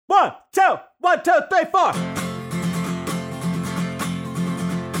1, 2, 1, 2, 3, 4.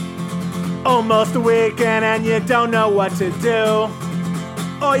 Almost a weekend and you don't know what to do.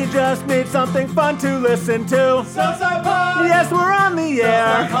 Or you just need something fun to listen to. Southside Pod! Yes, we're on the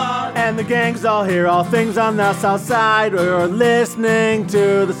air. Pod. And the gang's all here, all things on the South Side. We're listening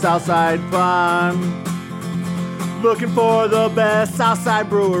to the Southside Pod. Looking for the best Southside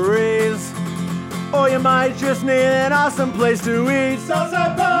breweries. Or you might just need an awesome place to eat.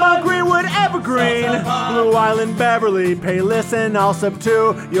 Southside Pod! Mount Greenwood, Evergreen, Southside Pod. Blue Island, Beverly, Pay Listen, Allsup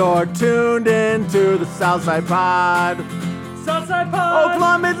 2. You're tuned into the Southside Pod. Southside Pod! Oak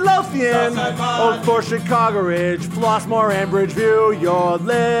Lawn, Midlothian, Southside Pod. Oak Forest, Chicago Ridge, Flossmoor, and Bridgeview. You're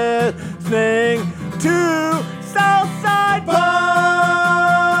listening to Southside Pod.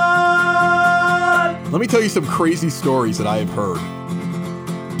 Let me tell you some crazy stories that I have heard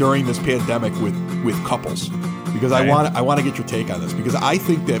during this pandemic with couples, because I want to get your take on this, because I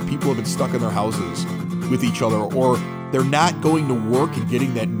think that people have been stuck in their houses with each other, or they're not going to work and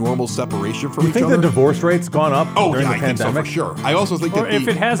getting that normal separation from each other. You think the divorce rate's gone up during the I think so, pandemic? for sure. I also think Or that if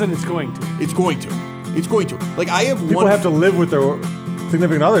it hasn't, it's going to. it's going to. Like, I have People have to live with their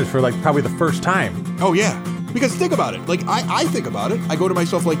significant others for like probably the first time. Oh yeah, because think about it. Like, I think about it. I go to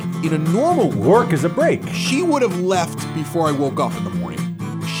myself, like, in a normal world, Work is a break. she would have left before I woke up in the morning.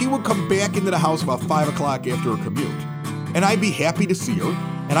 She would come back into the house about 5 o'clock after her commute, and I'd be happy to see her,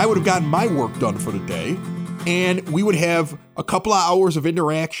 and I would have gotten my work done for the day, and we would have a couple of hours of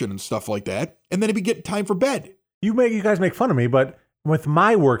interaction and stuff like that, and then it'd be getting time for bed. You guys make fun of me, but with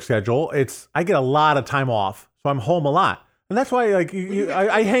my work schedule, I get a lot of time off, so I'm home a lot. And that's why, like,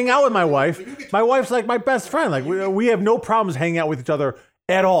 I hang out with my wife. My wife's like my best friend. Like, we have no problems hanging out with each other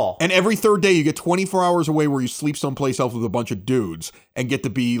at all. And every third day, you get 24 hours away where you sleep someplace else with a bunch of dudes and get to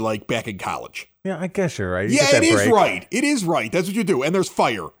be, like, back in college. Yeah, I guess you're right. You Yeah, get it that is break. right. It is right. That's what you do. And there's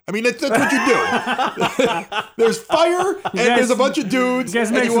fire. I mean, that's what you do. There's fire, and there's a bunch of dudes, guys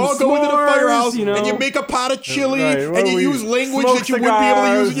and make you some all go into the s'mores, firehouse, you know. and you make a pot of chili, Right. and you use language smoke that you wouldn't be able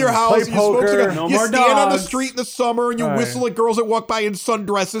to use in your cigars, house. play You smoke poker. cigars. No You more stand on the dogs. street in the summer, and you Right. whistle at girls that walk by in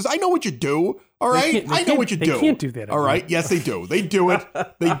sundresses. I know what you do. All right? I know what you they do. can't do that All right? Yes, they do. They do it.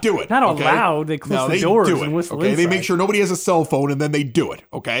 They do it. Not okay? allowed. They close No, the they doors do it. and whistle Okay, they make inside. sure nobody has a cell phone, and then they do it.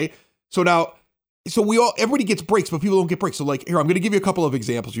 Okay, so now, everybody gets breaks, but people don't get breaks. So, like, here, I'm going to give you a couple of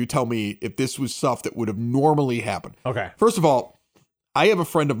examples. You tell me if this was stuff that would have normally happened. Okay. First of all, I have a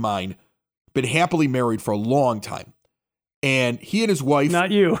friend of mine, been happily married for a long time, and he and his wife,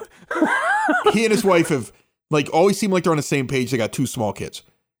 Not you. have, like, always seemed like they're on the same page. They got 2 small kids.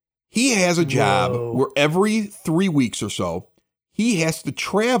 He has a job where every 3 weeks or so, he has to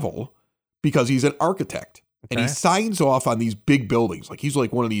travel because he's an architect. And he Okay. signs off on these big buildings. Like, he's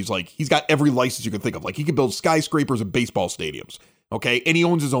like one of these, like, he's got every license you can think of. Like, he can build skyscrapers and baseball stadiums. Okay. And he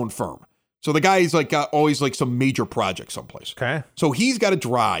owns his own firm. So the guy's like got always like some major project someplace. Okay. So he's got to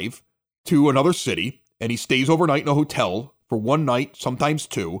drive to another city, and he stays overnight in a hotel for 1 night, sometimes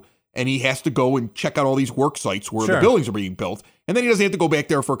 2. And he has to go and check out all these work sites where the Sure. buildings are being built. And then he doesn't have to go back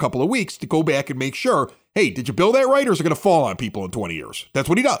there for a couple of weeks to go back and make sure, hey, did you build that right, or is it going to fall on people in 20 years? That's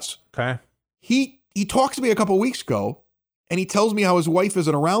what he does. Okay. He talks to me a couple of weeks ago, and he tells me how his wife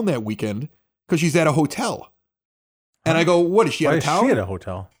isn't around that weekend because she's at a hotel. And I go, what, is she out Why of is town? she at a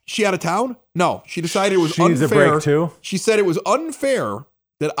hotel? She out of town? No, she decided it was She needs unfair. a break too? She said it was unfair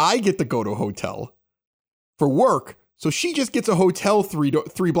that I get to go to a hotel for work, so she just gets a hotel three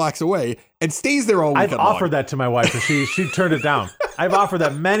blocks away and stays there all weekend I've long. offered that to my wife, and she turned it down. I've offered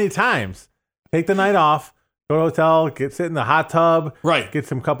that many times. Take the night off, go to a hotel, sit in the hot tub, Right. get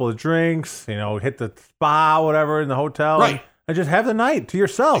some couple of drinks, hit the spa, whatever, in the hotel, Right. and just have the night to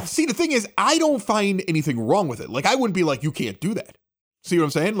yourself. See, the thing is, I don't find anything wrong with it. Like, I wouldn't be like, you can't do that. See what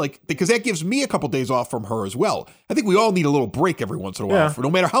I'm saying? Like, because that gives me a couple days off from her as well. I think we all need a little break every once in a while. Yeah. For no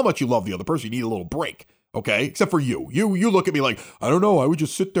matter how much you love the other person, you need a little break. Okay? Except for you. You look at me like, I don't know, I would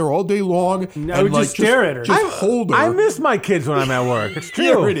just sit there all day long. I would just stare at her. Just hold her. I miss my kids when I'm at work. It's true.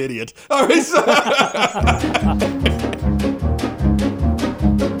 You're an idiot. All right, so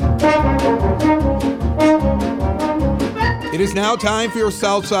it is now time for your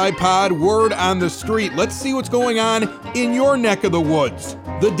Southside Pod Word on the Street. Let's see what's going on in your neck of the woods.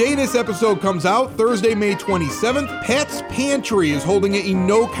 The day this episode comes out, Thursday, May 27th, Pat's Pantry is holding a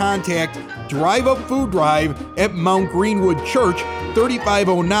no-contact drive-up food drive at Mount Greenwood Church,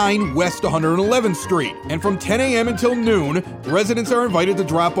 3509 West 111th Street. And from 10 a.m. until noon, residents are invited to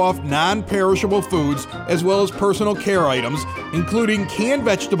drop off non-perishable foods as well as personal care items, including canned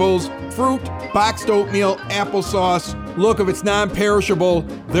vegetables, fruit, boxed oatmeal, applesauce, Look, if it's non-perishable,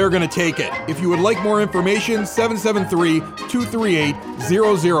 they're going to take it. If you would like more information,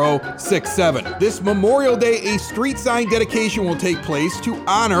 773-238-0067. This Memorial Day, a street sign dedication will take place to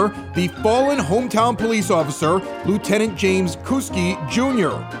honor the fallen hometown police officer, Lieutenant James Kuski Jr.,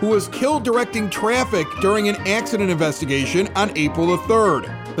 who was killed directing traffic during an accident investigation on April the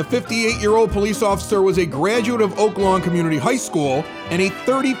 3rd. The 58-year-old police officer was a graduate of Oak Lawn Community High School and a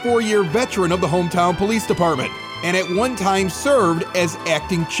 34-year veteran of the hometown police department, and at one time served as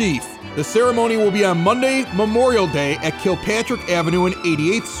acting chief. The ceremony will be on Monday, Memorial Day, at Kilpatrick Avenue and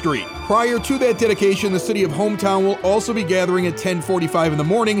 88th Street. Prior to that dedication, the city of Hometown will also be gathering at 10:45 in the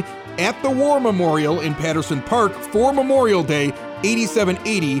morning at the War Memorial in Patterson Park for Memorial Day,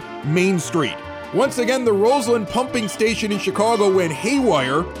 8780 Main Street. Once again, the Roseland Pumping Station in Chicago went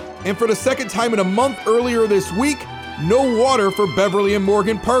haywire, and for the second time in a month earlier this week, no water for Beverly and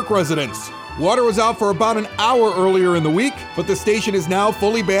Morgan Park residents. Water was out for about an hour earlier in the week, but the station is now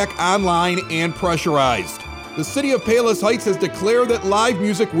fully back online and pressurized. The city of Palos Heights has declared that live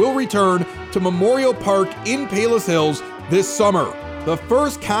music will return to Memorial Park in Palos Hills this summer. The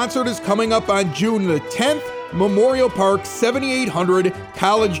first concert is coming up on June the 10th, Memorial Park, 7800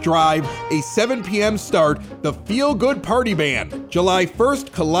 College Drive, a 7 p.m. start, the Feel Good Party Band. July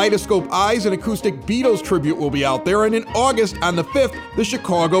 1st, Kaleidoscope Eyes, an acoustic Beatles tribute will be out there, and in August, on the 5th, the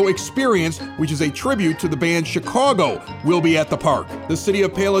Chicago Experience, which is a tribute to the band Chicago, will be at the park. The city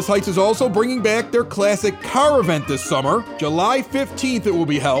of Palos Heights is also bringing back their classic car event this summer. July 15th it will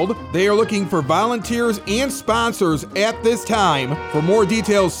be held. They are looking for volunteers and sponsors at this time. For more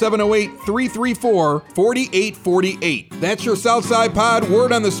details, 708-334-4848. That's your Southside Pod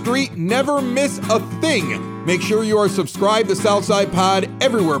word on the street. Never miss a thing. Make sure you are subscribed to Southside Pod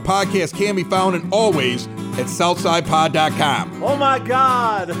everywhere podcasts can be found, and always at SouthsidePod.com. Oh my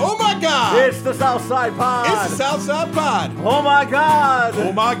God! Oh my God! It's the Southside Pod! It's the Southside Pod! Oh my God!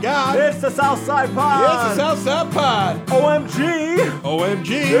 Oh my God! It's the Southside Pod! It's the Southside Pod! OMG!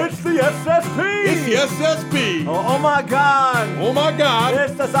 OMG! It's the SSP! It's the SSP! Oh my God! Oh my God!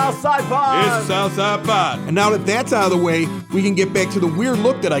 It's the Southside Pod! It's the Southside Pod! And now that that's out of the way, we can get back to the weird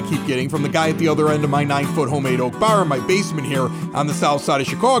look that I keep getting from the guy at the other end of my 9-foot homemade oak bar in my basement here on the south side of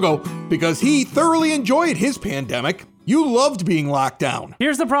Chicago, because he thoroughly enjoyed his pandemic. You loved being locked down.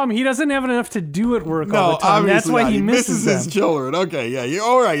 Here's the problem. He doesn't have enough to do at work all the time. That's obviously why not. he misses them. his children. Okay, yeah.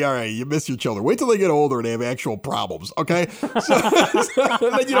 All right. You miss your children. Wait till they get older and they have actual problems, okay? So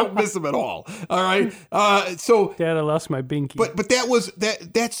then you don't miss them at all, all right? Dad, I lost my binky. But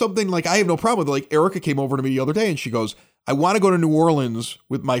that's something like I have no problem with. Like Erica came over to me the other day and she goes, I want to go to New Orleans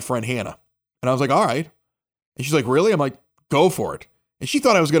with my friend Hannah. And I was like, all right. And she's like, really? I'm like, go for it. And she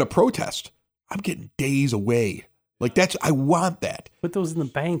thought I was going to protest. I'm getting days away. Like I want that. Put those in the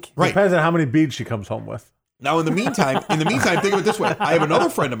bank. Right. Depends on how many beads she comes home with. Now, in the meantime, think of it this way. I have another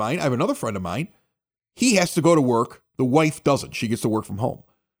friend of mine. He has to go to work. The wife doesn't. She gets to work from home.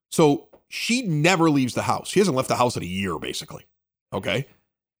 So she never leaves the house. She hasn't left the house in a year, basically. Okay.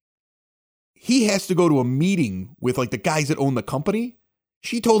 He has to go to a meeting with like the guys that own the company.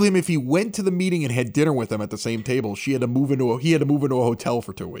 She told him if he went to the meeting and had dinner with them at the same table, he had to move into a hotel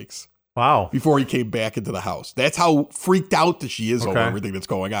for 2 weeks. Wow. Before he came back into the house. That's how freaked out that she is over everything that's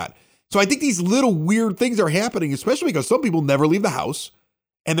going on. So I think these little weird things are happening, especially because some people never leave the house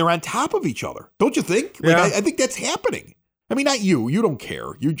and they're on top of each other. Don't you think? Like, yeah. I think that's happening. I mean, not you. You don't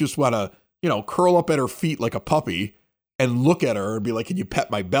care. You just want to, curl up at her feet like a puppy and look at her and be like, can you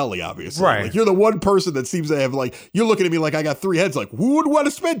pet my belly, obviously? Right. Like, you're the one person that seems to have, like, you're looking at me like I got 3 heads. Like, who would want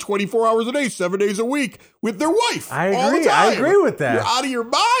to spend 24 hours a day, 7 days a week with their wife? I all the agree. time? I agree with that. You're out of your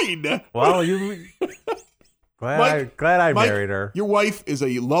mind. Well, glad I Mike, married her. Your wife is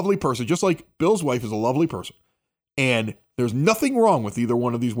a lovely person, just like Bill's wife is a lovely person. And there's nothing wrong with either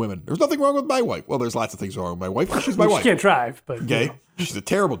one of these women. There's nothing wrong with my wife. Well, there's lots of things wrong with my wife. She's my wife. She can't drive, but Okay. She's a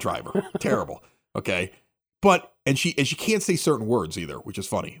terrible driver. Terrible. Okay. But she can't say certain words either, which is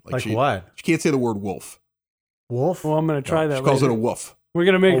funny. Like what? She can't say the word wolf. Wolf? Well, I'm going to try that She calls later. it a woof. We're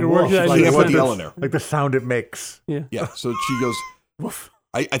going to make her work wolf. that. She can't put the L in there. Like the sound it makes. Yeah. Yeah. So she goes, Woof.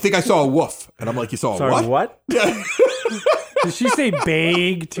 I think I saw a woof. And I'm like, you saw a Sorry, what? Yeah. Did she say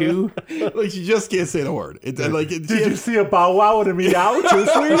big too? Like she just can't say the word. Did you see a bow wow with a meow too,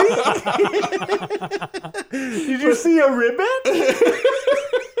 sweetie? Did you see a ribbon?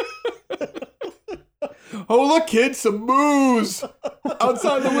 Oh, look, kids, some moos.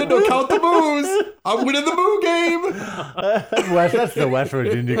 Outside the window, count the moos. I'm winning the moo game. That's the West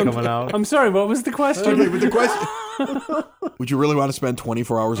Virginia coming out. I'm sorry, what was the question? Okay, but the question... Would you really want to spend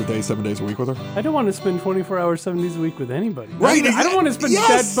 24 hours a day, 7 days a week with her? I don't want to spend 24 hours, 7 days a week with anybody. Right, I don't want to spend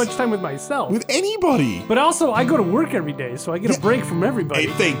yes. that much time with myself. With anybody. But also, I go to work every day, so I get a break from everybody.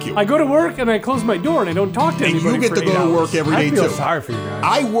 Hey, thank you. I go to work and I close my door and I don't talk to And anybody you get for to 8 go to hours. work every I day, feel too. sorry for you guys.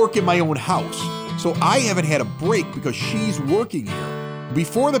 I work in my own house, so I haven't had a break because she's working here.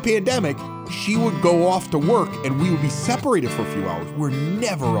 Before the pandemic, she would go off to work and we would be separated for a few hours. We're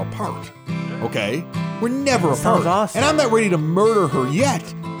never apart. Okay? We're never apart. Sounds awesome. And I'm not ready to murder her yet,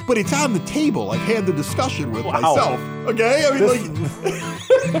 but it's on the table. I've had the discussion with myself. Okay? I mean,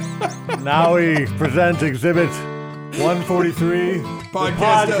 Now we present Exhibit 143,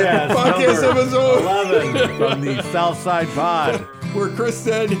 Podcast number episode 11 from the Southside Pod. where Chris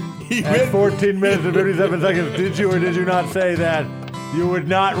said he At went 14 minutes and 57 seconds, did you or did you not say that you would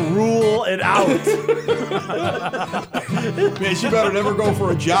not rule it out? Man, she better never go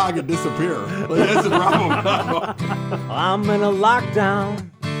for a jog and disappear. Like, that's the problem. I'm in a lockdown.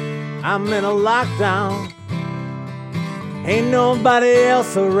 I'm in a lockdown. Ain't nobody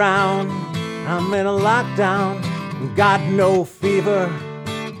else around. I'm in a lockdown. Got no fever.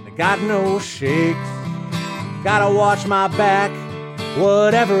 Got no shakes. Gotta watch my back.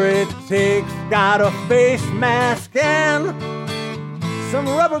 Whatever it takes. Got a face mask and some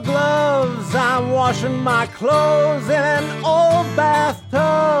rubber gloves. I'm washing my clothes in an old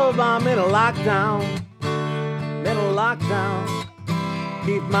bathtub. I'm in a lockdown. In a lockdown.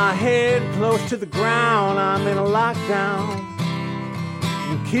 Keep my head close to the ground. I'm in a lockdown.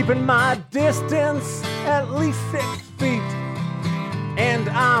 I'm keeping my distance at least 6 feet. And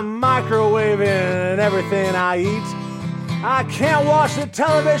I'm microwaving everything I eat. I can't watch the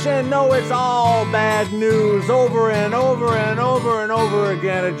television, no, it's all bad news. Over and over and over and over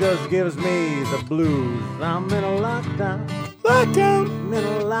again, it just gives me the blues. I'm in a lockdown. Lockdown. I'm in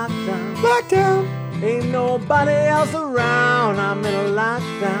a lockdown. Lockdown. Ain't nobody else around. I'm in a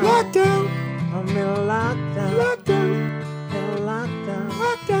lockdown. Lockdown. I'm in a lockdown. Lockdown. In a lockdown.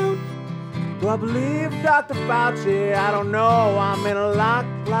 Lockdown. Do I believe Dr. Fauci? I don't know. I'm in a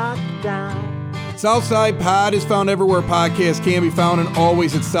lockdown. Southside Pod is found everywhere podcasts can be found and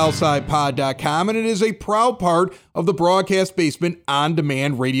always at southsidepod.com, and it is a proud part of the Broadcast Basement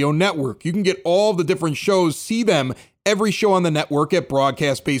On-Demand Radio Network. You can get all of the different shows, see them, every show on the network at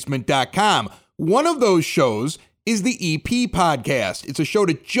broadcastbasement.com. One of those shows is the EP Podcast. It's a show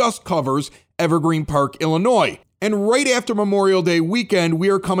that just covers Evergreen Park, Illinois. And right after Memorial Day weekend, we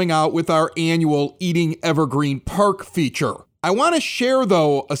are coming out with our annual Eating Evergreen Park feature. I want to share,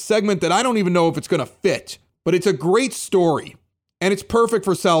 though, a segment that I don't even know if it's going to fit, but it's a great story, and it's perfect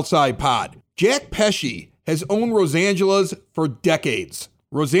for Southside Pod. Jack Pesci has owned Rosangela's for decades.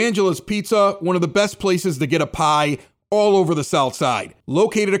 Rosangela's Pizza, one of the best places to get a pie all over the South Side.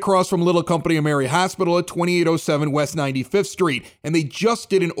 Located across from Little Company of Mary Hospital at 2807 West 95th Street, and they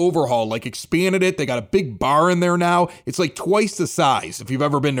just did an overhaul, like expanded it. They got a big bar in there now. It's like twice the size, if you've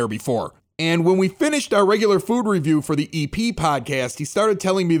ever been there before. And when we finished our regular food review for the EP podcast, he started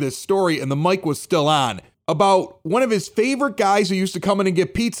telling me this story, and the mic was still on, about one of his favorite guys who used to come in and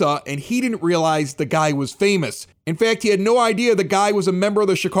get pizza, and he didn't realize the guy was famous. In fact, he had no idea the guy was a member of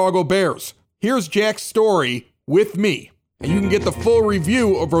the Chicago Bears. Here's Jack's story with me, and you can get the full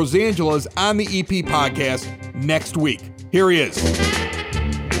review of Rosangela's on the EP podcast next week. Here he is.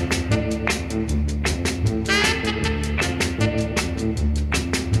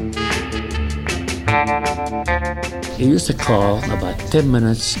 He used to call about 10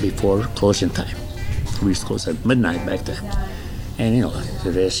 minutes before closing time. We used to close at midnight back then. And, you know,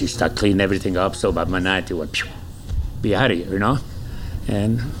 the rest, you start cleaning everything up, so about midnight, he would be out of here, you know?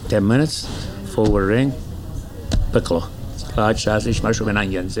 And 10 minutes, phone would ring, piccolo, large sausage, mushroom, and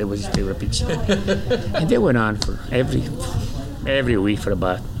onions. It was his favorite pizza. And they went on for every week for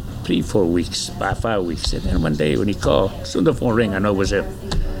about 3-4 weeks, about 5 weeks. And then one day when he called, as soon as the phone rang, I know it was him.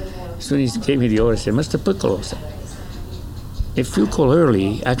 As soon as he gave me the order, I said, Mr. Piccolo, I said, if you call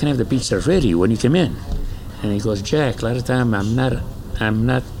early, I can have the pizza ready when you come in. And he goes, Jack, a lot of time I'm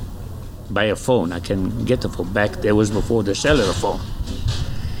not by a phone. I can get the phone back. There was before the cellular phone.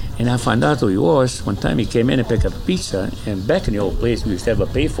 And I found out who he was. One time he came in and picked up a pizza, and back in the old place, we used to have a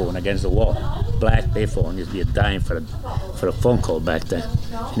payphone against the wall. Black payphone. It used to be a dime for a phone call back then.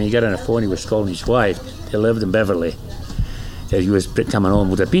 And he got on the phone, he was calling his wife. They lived in Beverly. That he was coming home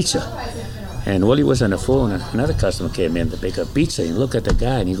with a pizza. And while he was on the phone, another customer came in to pick up pizza. And he looked at the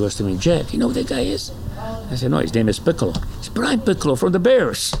guy and he goes to me, Jack, you know who that guy is? I said, no, his name is Piccolo. It's Brian Piccolo from the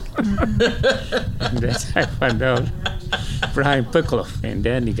Bears. And that's how I found out. Brian Piccolo. And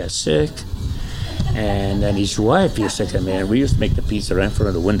then he got sick. And then his wife used to come in. We used to make the pizza right in front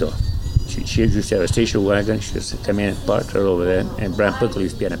of the window. She used to have a station wagon. She used to come in and park her over there. And Brian Pickle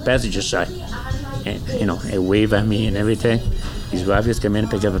used to be on the passenger side. And, and wave at me and everything. His wife used to come in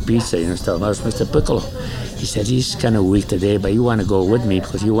and pick up a pizza. Tell him, how's Mr. Piccolo? He said, he's kind of weak today, but you want to go with me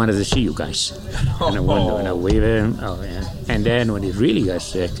because he wanted to see you guys. And I wave at him. Oh, yeah. And then when he really got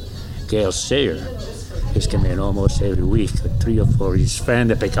sick, Gail Sayer used to come in almost every week with 3 or 4 of his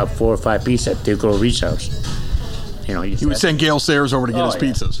friends to pick up 4 or 5 pizzas at Piccolo Reach House. He would send Gail Sayers over to get his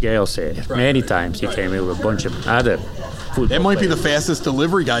pizzas. Gail Sayers. Many times he came in with a bunch of other food. That might be the fastest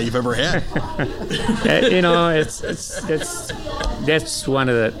delivery guy you've ever had. That's one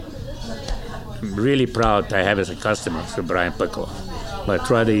of the... I'm really proud to have as a customer for Brian Piccolo. But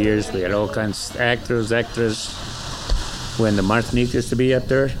throughout the years, we had all kinds of actors. When the Martinique used to be up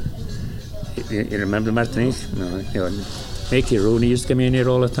there, you remember Martinique? Mickey Rooney used to come in here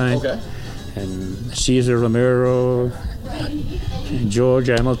all the time. Okay. And Cesar Romero, George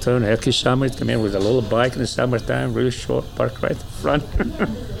Hamilton, Elkie Summer used to come in with a little bike in the summertime, really short, parked right in front.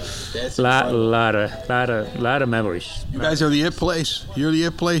 lot of memories. You guys are the it place. You're the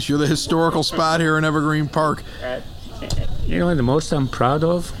it place. You're the historical spot here in Evergreen Park. The most I'm proud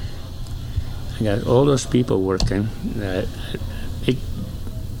of, I got all those people working.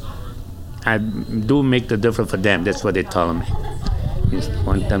 I do make the difference for them. That's what they tell me.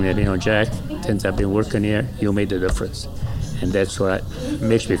 One time, Jack, since I've been working here, you made the difference. And that's what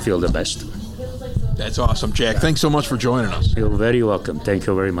makes me feel the best. That's awesome, Jack. Thanks so much for joining us. You're very welcome. Thank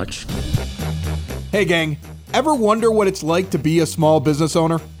you very much. Hey, gang. Ever wonder what it's like to be a small business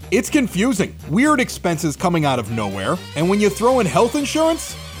owner? It's confusing. Weird expenses coming out of nowhere. And when you throw in health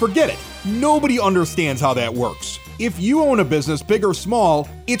insurance, forget it. Nobody understands how that works. If you own a business, big or small,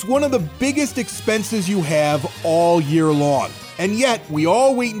 it's one of the biggest expenses you have all year long. And yet, we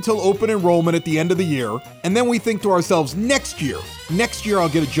all wait until open enrollment at the end of the year, and then we think to ourselves, next year I'll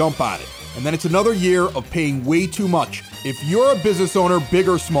get a jump on it. And then it's another year of paying way too much. If you're a business owner, big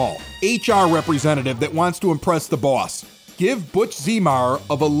or small, HR representative that wants to impress the boss, give Butch Zemar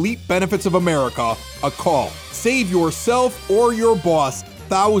of Elite Benefits of America a call. Save yourself or your boss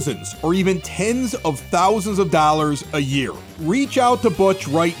thousands or even tens of thousands of dollars a year. Reach out to Butch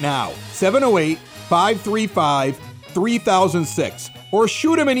right now, 708-535-3006, or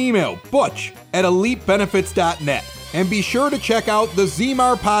shoot him an email, butch@elitebenefits.net. And be sure to check out the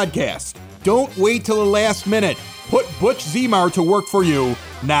Zemar podcast. Don't wait till the last minute. Put Butch Zemar to work for you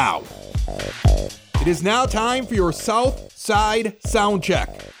now. It is now time for your South Side Sound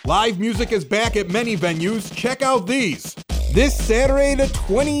Check. Live music is back at many venues. Check out these. This Saturday, the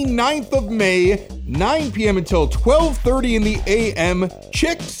 29th of May, 9 p.m. until 12:30 in the a.m.,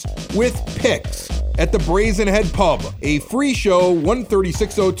 Chicks with Picks at the Brazen Head Pub, a free show,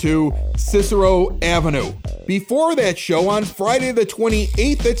 13602 Cicero Avenue. Before that show, on Friday the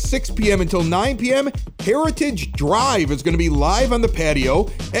 28th at 6 p.m. until 9 p.m., Heritage Drive is going to be live on the patio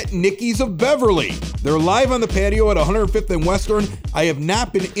at Nicky's of Beverly. They're live on the patio at 105th and Western. I have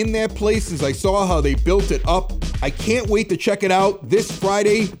not been in that place since I saw how they built it up. I can't wait to check it out. This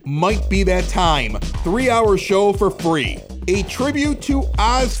Friday might be that time. 3-hour show for free. A tribute to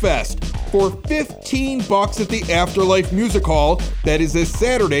Ozfest for $15 at the Afterlife Music Hall. That is this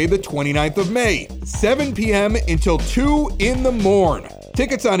Saturday, the 29th of May, 7 p.m. until 2 in the morn.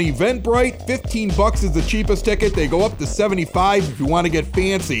 Tickets on Eventbrite, $15 is the cheapest ticket. They go up to $75 if you want to get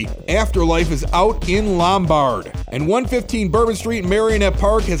fancy. Afterlife is out in Lombard. And 115 Bourbon Street in Marionette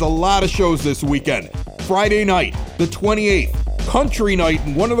Park has a lot of shows this weekend. Friday night, the 28th, Country Night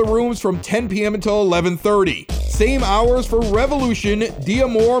in one of the rooms from 10 p.m. until 11:30. Same hours for Revolution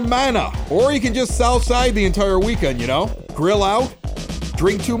D'Amore Mana. Or you can just Southside the entire weekend, Grill out,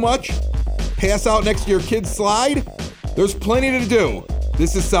 drink too much, pass out next to your kid's slide. There's plenty to do.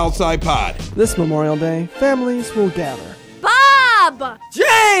 This is Southside Pod. This Memorial Day, families will gather. Bob!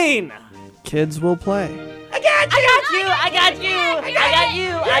 Jane! Kids will play. I got you!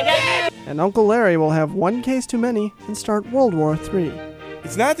 And Uncle Larry will have one case too many and start World War III.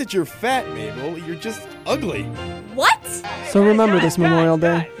 It's not that you're fat, Mabel. You're just ugly. What? So remember this Memorial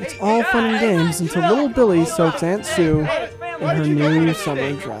Day. It's all fun and games until little Billy soaks Aunt Sue in her new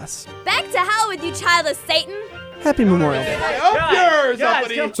summer dress. Back to hell with you, child of Satan! Happy Memorial Day. Up yours,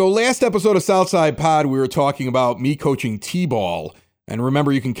 uppity. So last episode of Southside Pod, we were talking about me coaching T-ball. And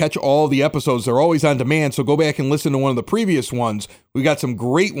remember, you can catch all the episodes. They're always on demand, so go back and listen to one of the previous ones. We got some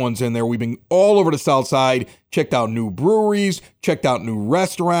great ones in there. We've been all over the South Side, checked out new breweries, checked out new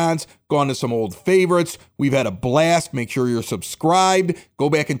restaurants, gone to some old favorites. We've had a blast. Make sure you're subscribed. Go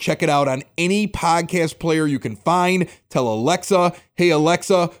back and check it out on any podcast player you can find. Tell Alexa, hey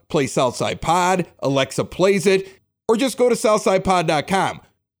Alexa, play Southside Pod. Alexa plays it. Or just go to southsidepod.com.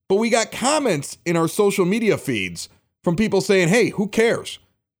 But we got comments in our social media feeds from people saying, hey, who cares?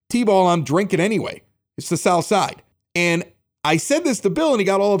 T-ball, I'm drinking anyway. It's the South Side. And I said this to Bill and he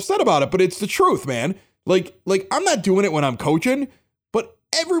got all upset about it, but it's the truth, man. Like I'm not doing it when I'm coaching, but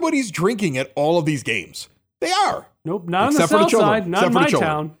everybody's drinking at all of these games. They are. Nope, not on the Except for the south children. side, not Except in for the my children.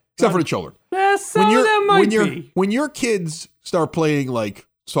 town. Except for the children. Some of them might be. When your kids start playing like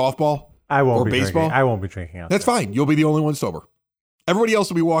softball I won't or be baseball, drinking. I won't be drinking out that's there. fine. You'll be the only one sober. Everybody else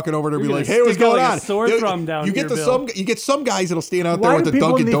will be walking over there and be You're like, gonna "Hey, what's stick out going like a on?" sore thumb down you get here, you get some guys that'll stand out Why there with do the people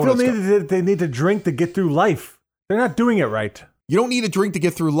Dunkin' feel Donuts cup. they need to drink to get through life? They're not doing it right. You don't need a drink to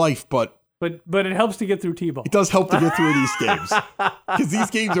get through life, but But it helps to get through T-ball. it does help to get through these games because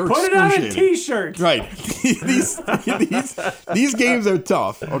these games are Put it on a excruciating. T-shirt. Right. these games are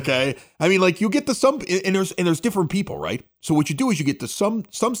tough, okay? I mean, like you get to some and there's different people, right? So what you do is you get to some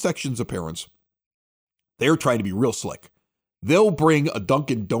sections of parents. They're trying to be real slick. They'll bring a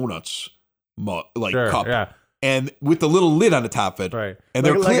Dunkin' Donuts cup. Yeah. And with the little lid on the top of it. Right. And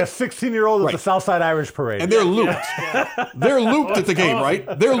like, they're like clear, a 16-year-old at Right. the Southside Irish Parade. and they're looped. They're looped at the game, right?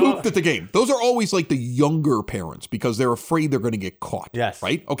 They're looped at the game. Those are always like the younger parents because they're afraid they're going to get caught. Yes.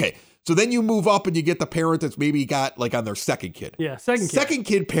 Right? Okay. So then you move up and you get the parent that's maybe got like on their second kid. Yeah, second kid. Second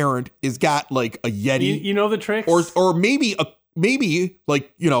kid parent is got like a Yeti You know the tricks? or maybe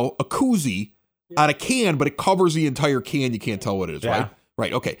like, you know, a koozie on a can, but it covers the entire can. You can't tell what it is, Yeah. right?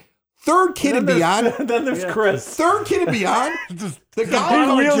 Right. Okay. Third kid and beyond. Then there's Chris. Third kid and beyond, the guy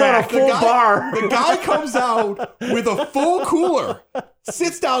He wheels out a full bar. The guy comes out with a full cooler,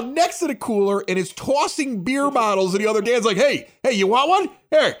 sits down next to the cooler, and is tossing beer bottles. And the other dad's like, "Hey, you want one?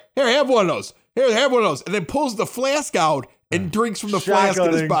 Here, have one of those. Here, have one of those." And then pulls the flask out and drinks from the flask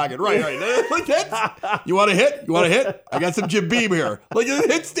in his Shotgunning. pocket. Right. Like that's, you want a hit? You want a hit? I got some Jim Beam here. Like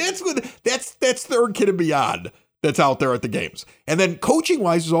that's third kid and beyond. That's out there at the games. And then coaching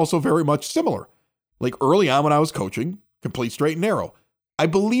wise is also very much similar. Like early on when I was coaching, complete straight and narrow. I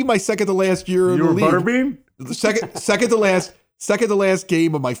believe my second to last year in You the were league. Butterbean? The second to last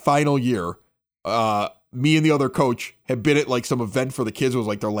game of my final year, me and the other coach had been at like some event for the kids. It was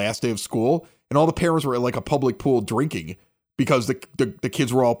like their last day of school. And all the parents were at like a public pool drinking because the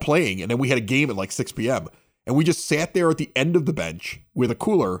kids were all playing. And then we had a game at like 6 p.m. And we just sat there at the end of the bench with a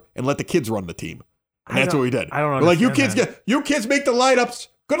cooler and let the kids run the team. And that's what we did. I don't We're like, you understand kids make the lineups.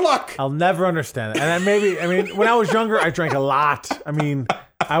 Good luck. I'll never understand it. And then when I was younger, I drank a lot. I mean,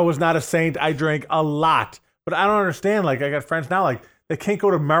 I was not a saint. I drank a lot. But I don't understand. Like, I got friends now, like, they can't go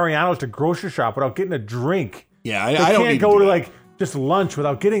to Mariano's to grocery shop without getting a drink. Yeah, They I don't can't need go to to do like just lunch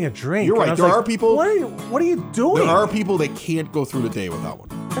without getting a drink. You're And right. I was There like, are people- What are you doing? There are people that can't go through the day without one.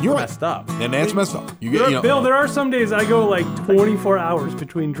 You're right. messed up. And that's messed up. You get, you know, Bill, there are some days I go like 24 hours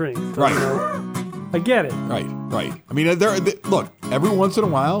between drinks. So, Right. you know, I get it. Right. I mean, look, every once in a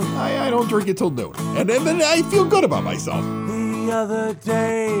while, I don't drink until noon. And then I feel good about myself. The other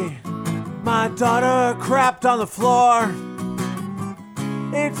day, my daughter crapped on the floor.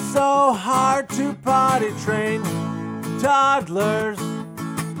 It's so hard to potty train toddlers.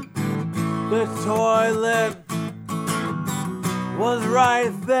 The toilet was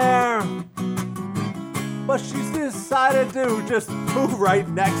right there, but she's decided to just move right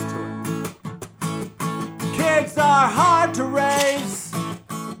next to it. Kids are hard to raise,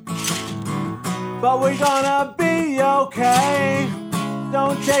 but we're gonna be okay.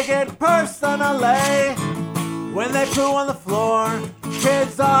 Don't take it personally when they poo on the floor.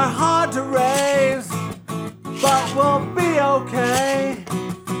 Kids are hard to raise, but we'll be okay.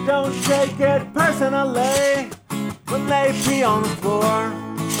 Don't take it personally when they pee on the floor.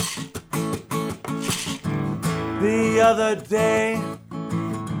 The other day,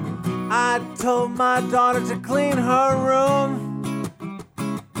 I told my daughter to clean her room.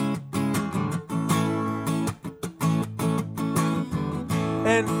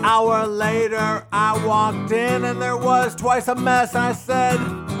 An hour later, I walked in and there was twice a mess. I said,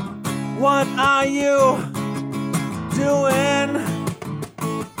 "What are you doing?"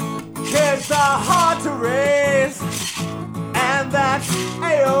 Kids are hard to raise, and that's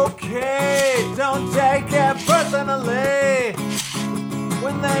a-okay. Don't take it personally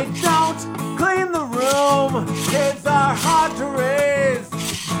when they don't clean the room. Kids are hard to raise,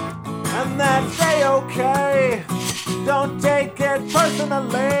 and that's a-okay. Don't take it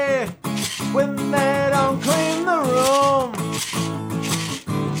personally when they don't clean the room.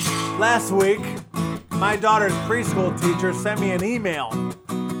 Last week, my daughter's preschool teacher sent me an email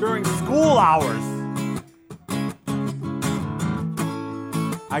during school hours.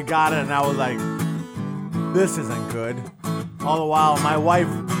 I got it and I was like, this isn't good. All the while, my wife,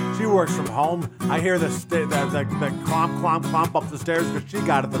 She works from home. I hear the clomp, clomp, clomp up the stairs because she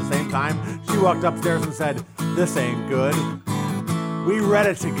got it at the same time. She walked upstairs and said, "This ain't good." We read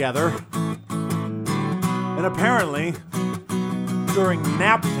it together. And apparently, during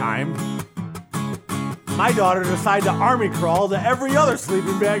nap time, my daughter decided to army crawl to every other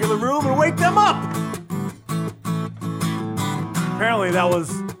sleeping bag in the room and wake them up. Apparently that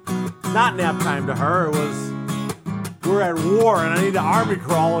was not nap time to her. It was, we're at war and I need to army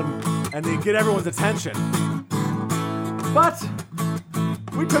crawl and to get everyone's attention. But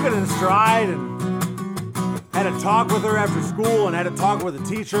we took it in stride and had a talk with her after school and had a talk with the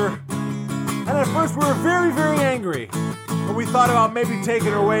teacher. And at first we were very, very angry. And we thought about maybe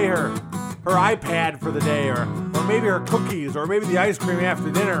taking away her iPad for the day, or maybe her cookies, or maybe the ice cream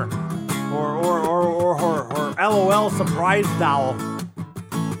after dinner, or her LOL surprise doll.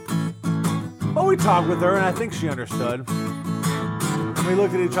 But we talked with her, and I think she understood. And we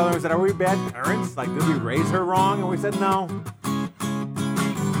looked at each other and said, "Are we bad parents? Like, did we raise her wrong?" And we said, "No.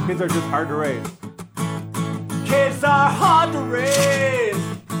 Kids are just hard to raise. Kids are hard to raise,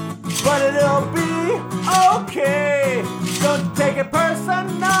 but it'll be okay. Don't take it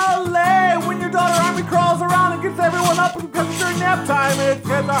personally when your daughter army crawls around and gets everyone up because it's during nap time and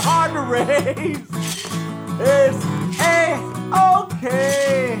kids are hard to raise. It's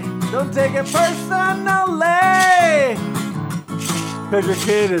A-okay. Don't take it personally because your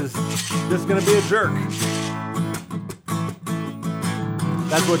kid is just gonna be a jerk."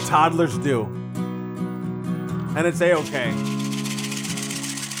 That's what toddlers do. And it's A-okay.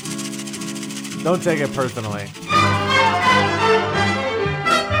 Don't take it personally.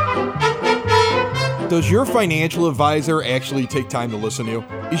 Does your financial advisor actually take time to listen to you?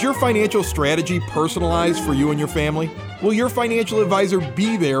 Is your financial strategy personalized for you and your family? Will your financial advisor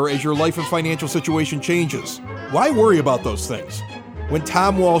be there as your life and financial situation changes? Why worry about those things when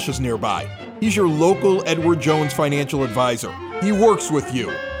Tom Walsh is nearby? He's your local Edward Jones financial advisor. He works with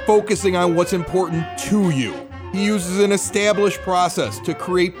you, focusing on what's important to you. He uses an established process to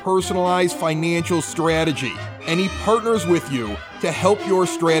create personalized financial strategy, and he partners with you to help your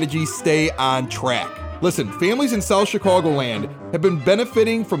strategy stay on track. Listen, families in South Chicagoland have been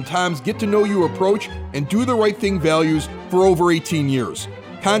benefiting from Tom's get-to-know-you approach and do the right thing values for over 18 years.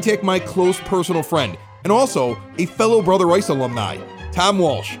 Contact my close personal friend and also a fellow Brother Ice alumni, Tom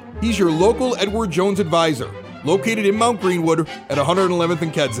Walsh. He's your local Edward Jones advisor, located in Mount Greenwood at 111th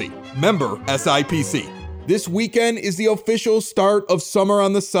and Kedzie. Member SIPC. This weekend is the official start of summer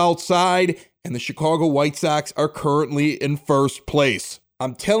on the South Side, and the Chicago White Sox are currently in first place.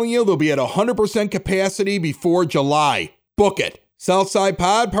 I'm telling you, they'll be at 100% capacity before July. Book it. Southside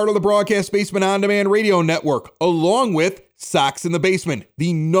Pod, part of the Broadcast Basement On Demand Radio Network, along with Sox in the Basement,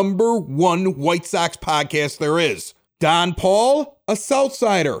 the #1 White Sox podcast there is. Don Paul, a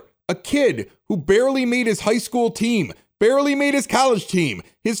Southsider, a kid who barely made his high school team, barely made his college team.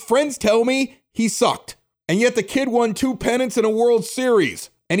 His friends tell me he sucked. And yet the kid won 2 pennants in a World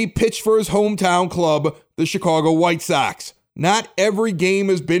Series, and he pitched for his hometown club, the Chicago White Sox. Not every game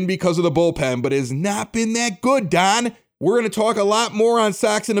has been because of the bullpen, but it has not been that good, Don. We're going to talk a lot more on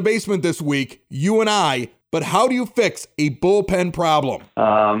Sox in the Basement this week, you and I, but how do you fix a bullpen problem?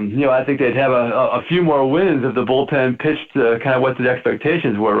 I think they'd have a few more wins if the bullpen pitched kind of what the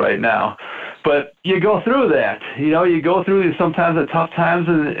expectations were right now. But you go through that. You go through sometimes the tough times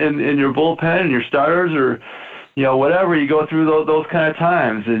in your bullpen and your starters or, whatever. You go through those kind of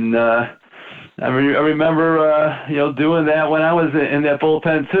times. And I remember, doing that when I was in that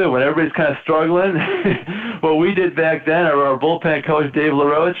bullpen too, when everybody's kind of struggling. What we did back then, our bullpen coach, Dave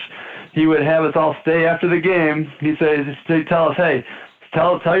LaRoche, he would have us all stay after the game. He'd tell us, "Hey,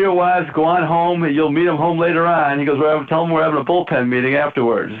 tell your wives, go on home, and you'll meet them home later on." He goes, "Tell them we're having a bullpen meeting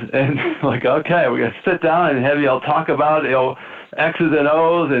afterwards." And like, okay, we're going to sit down and have talk about, X's and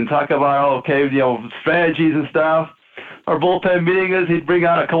O's and talk about, strategies and stuff. Our bullpen meeting is he'd bring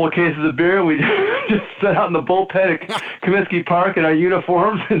out a couple of cases of beer and we'd just sit out in the bullpen at Comiskey Park in our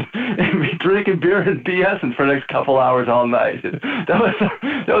uniforms and be drinking beer and BSing for the next couple hours all night. That was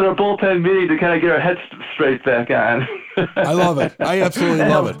our bullpen meeting to kind of get our heads straight back on. I love it. I absolutely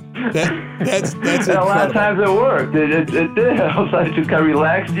love it. That's incredible. A lot of times it worked. It did. It just kind of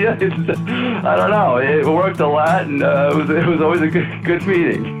relaxed you. I don't know. It worked a lot, and it was always a good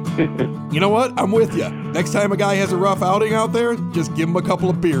meeting. You know what? I'm with you. Next time a guy has a rough outing out there, just give him a couple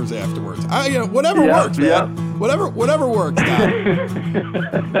of beers afterwards. Whatever works, man. Whatever works.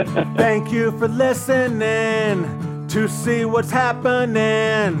 Thank you for listening to see what's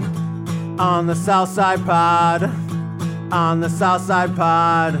happening on the Southside Pod. On the Southside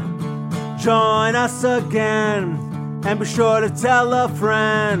Pod. Join us again And be sure to tell a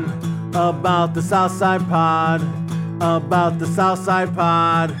friend about the Southside Pod, about the Southside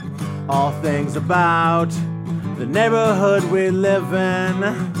Pod. All things about the neighborhood we live in,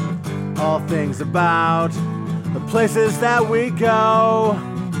 all things about the places that we go.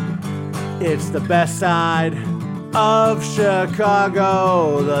 It's the best side of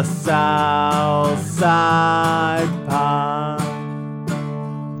Chicago, the Southside Pod.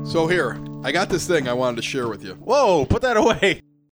 So here, I got this thing I wanted to share with you. Whoa, put that away.